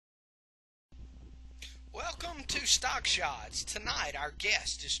Welcome to Stock Shotz. Tonight our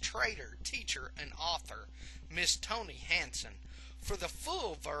guest is trader, teacher, and author, Miss Toni Hansen. For the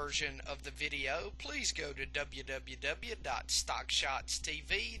full version of the video, please go to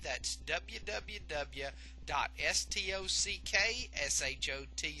www.stockshotztv. That's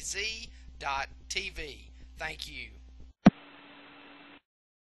www.stockshotz.tv. Thank you.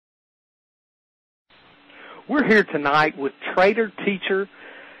 We're here tonight with trader, teacher,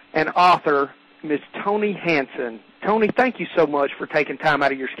 and author, Ms. Toni Hansen. Toni, thank you so much for taking time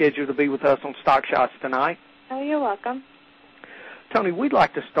out of your schedule to be with us on Stock Shotz tonight. Oh, you're welcome. Toni, we'd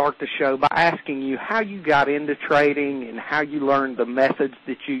like to start the show by asking you how you got into trading and how you learned the methods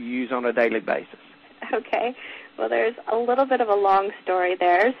that you use on a daily basis. Okay. Well, there's a little bit of a long story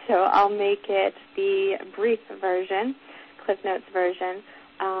there, so I'll make it the brief version, Cliff Notes version.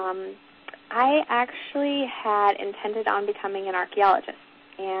 I actually had intended on becoming an archaeologist,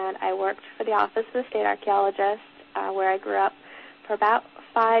 and I worked for the Office of the State Archaeologist, where I grew up for about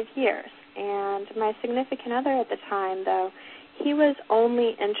 5 years. And my significant other at the time, though, he was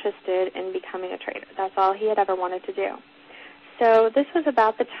only interested in becoming a trader. That's all he had ever wanted to do. So this was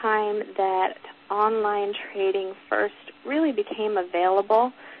about the time that online trading first really became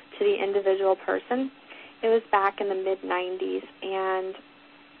available to the individual person. It was back in the mid-'90s, and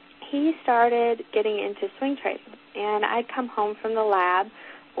he started getting into swing trading. And I'd come home from the lab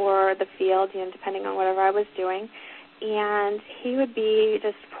or the field, depending on whatever I was doing, and he would be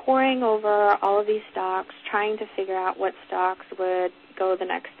just poring over all of these stocks, trying to figure out what stocks would go the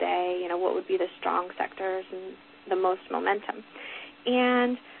next day, what would be the strong sectors and the most momentum.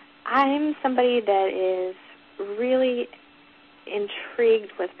 And I'm somebody that is really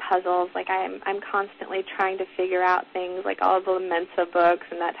intrigued with puzzles. Like I'm constantly trying to figure out things like all of the Mensa books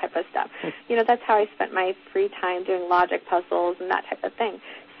and that type of stuff. That's how I spent my free time, doing logic puzzles and that type of thing.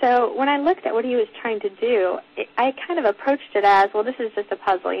 So when I looked at what he was trying to do, I kind of approached it as, well, this is just a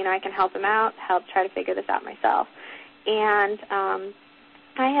puzzle. I can help him out, try to figure this out myself. And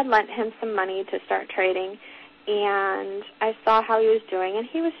I had lent him some money to start trading, and I saw how he was doing, and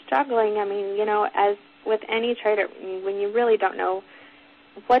he was struggling. As with any trader, when you really don't know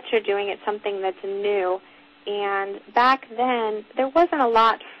what you're doing, it's something that's new. And back then, there wasn't a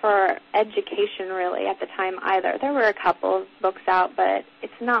lot for education really at the time either. There were a couple of books out, but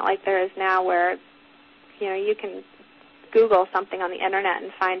it's not like there is now where, you can Google something on the internet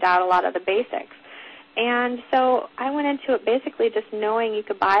and find out a lot of the basics. And so I went into it basically just knowing you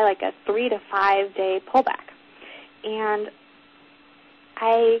could buy like a 3 to 5 day pullback. And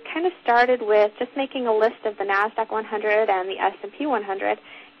I kind of started with just making a list of the NASDAQ 100 and the S&P 100,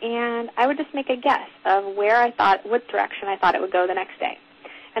 and I would just make a guess of what direction I thought it would go the next day.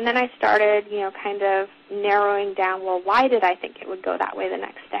 And then I started, kind of narrowing down, well, why did I think it would go that way the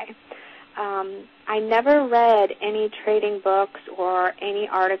next day? I never read any trading books or any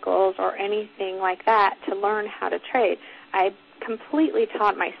articles or anything like that to learn how to trade. I completely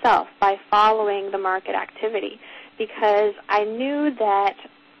taught myself by following the market activity, because I knew that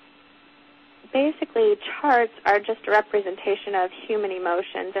basically charts are just a representation of human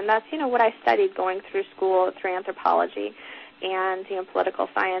emotions, and that's, what I studied going through school, through anthropology and, political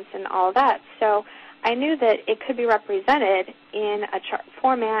science and all that. So I knew that it could be represented in a chart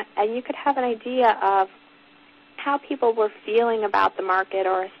format, and you could have an idea of how people were feeling about the market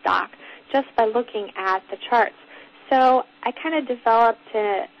or a stock just by looking at the charts. So I kind of developed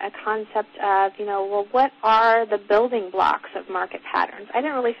a concept of, what are the building blocks of market patterns? I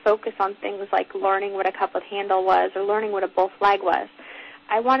didn't really focus on things like learning what a coupled handle was or learning what a bull flag was.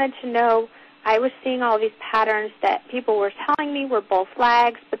 I wanted to know, I was seeing all these patterns that people were telling me were bull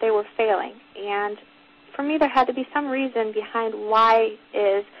flags, but they were failing. And for me, there had to be some reason behind why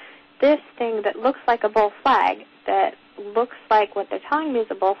is this thing that looks like a bull flag, that looks like what they're telling me is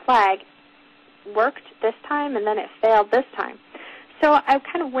a bull flag, worked this time and then it failed this time. So I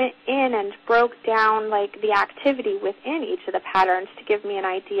kind of went in and broke down like the activity within each of the patterns to give me an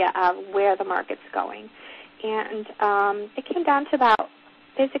idea of where the market's going. And it came down to about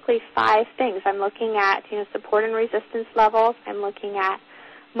basically 5 things. I'm looking at, support and resistance levels. I'm looking at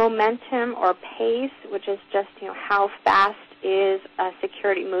momentum or pace, which is just, how fast is a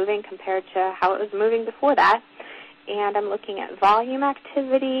security moving compared to how it was moving before that. And I'm looking at volume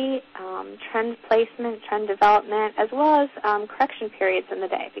activity, trend placement, trend development, as well as correction periods in the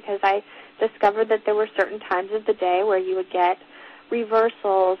day, because I discovered that there were certain times of the day where you would get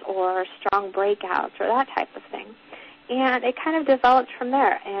reversals or strong breakouts or that type of thing. And it kind of developed from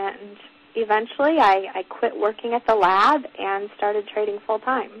there. And eventually I quit working at the lab and started trading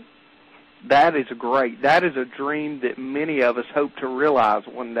full-time. That is great. That is a dream that many of us hope to realize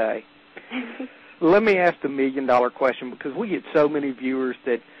one day. let me ask the million-dollar question, because we get so many viewers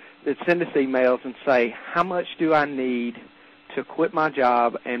that send us emails and say, how much do I need to quit my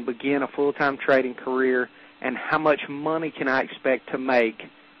job and begin a full-time trading career, and how much money can I expect to make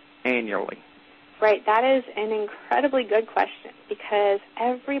annually? Right, that is an incredibly good question, because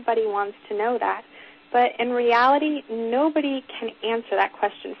everybody wants to know that. But in reality, nobody can answer that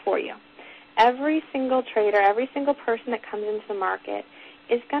question for you. Every single trader, every single person that comes into the market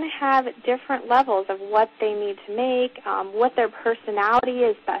is going to have different levels of what they need to make, what their personality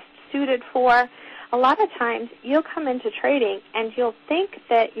is best suited for. A lot of times you'll come into trading and you'll think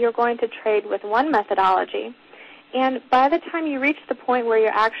that you're going to trade with one methodology, and by the time you reach the point where you're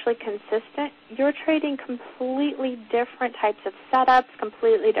actually consistent, you're trading completely different types of setups,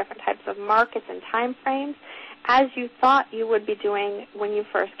 completely different types of markets and time frames as you thought you would be doing when you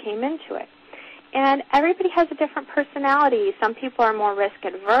first came into it. And everybody has a different personality. Some people are more risk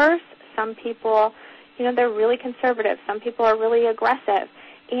adverse. Some people, they're really conservative. Some people are really aggressive.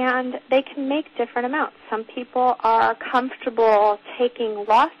 And they can make different amounts. Some people are comfortable taking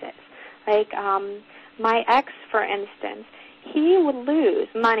losses. Like my ex, for instance, he would lose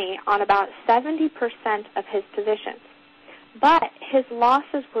money on about 70% of his positions. But his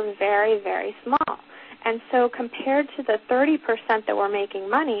losses were very, very small. And so compared to the 30% that were making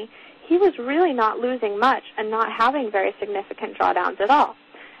money, he was really not losing much and not having very significant drawdowns at all.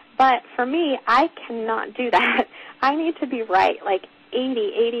 But for me, I cannot do that. I need to be right like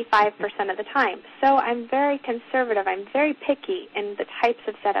 85% of the time. So I'm very conservative. I'm very picky in the types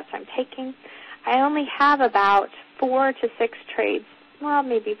of setups I'm taking. I only have about 4 to 6 trades, well,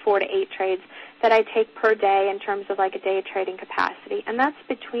 maybe 4 to 8 trades that I take per day in terms of like a day trading capacity, and that's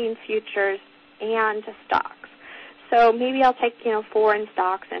between futures and stocks. So maybe I'll take, 4 in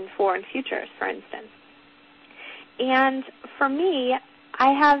stocks and 4 in futures, for instance. And for me,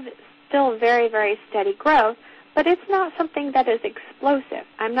 I have still very, very steady growth, but it's not something that is explosive.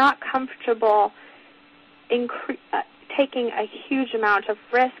 I'm not comfortable taking a huge amount of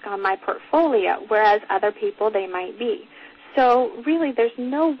risk on my portfolio, whereas other people, they might be. So really, there's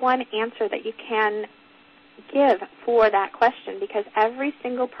no one answer that you can give for that question, because every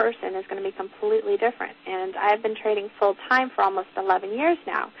single person is going to be completely different. And I've been trading full-time for almost 11 years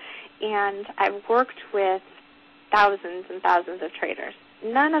now, and I've worked with thousands and thousands of traders.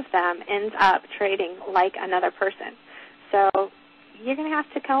 None of them ends up trading like another person. So you're going to have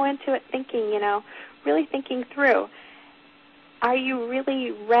to go into it thinking, really thinking through, are you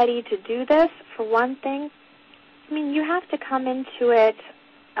really ready to do this, for one thing? I mean, you have to come into it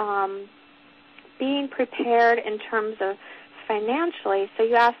being prepared in terms of financially. So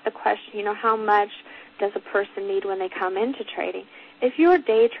you ask the question, how much does a person need when they come into trading? If you're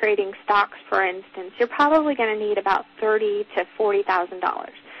day trading stocks, for instance, you're probably going to need about $30,000 to $40,000.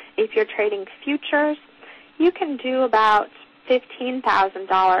 If you're trading futures, you can do about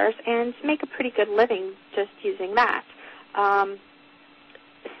 $15,000 and make a pretty good living just using that.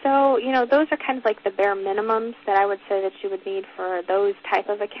 So, those are kind of like the bare minimums that I would say that you would need for those type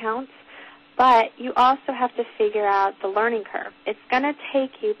of accounts. But you also have to figure out the learning curve. It's going to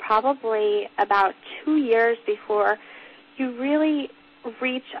take you probably about 2 years before you really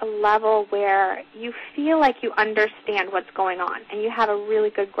reach a level where you feel like you understand what's going on and you have a really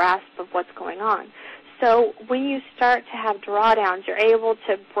good grasp of what's going on. So when you start to have drawdowns, you're able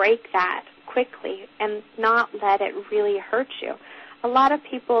to break that quickly and not let it really hurt you. A lot of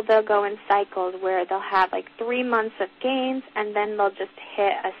people, they'll go in cycles where they'll have like 3 months of gains and then they'll just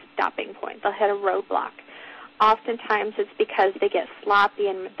hit a stopping point. They'll hit a roadblock. Oftentimes it's because they get sloppy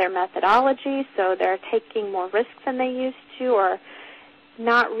in their methodology, so they're taking more risks than they used to, or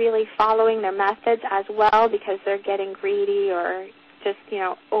not really following their methods as well because they're getting greedy or just,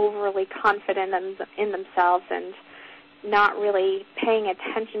 overly confident in themselves and not really paying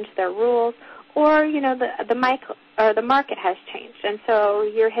attention to their rules. Or, the market has changed, and so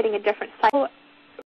you're hitting a different cycle.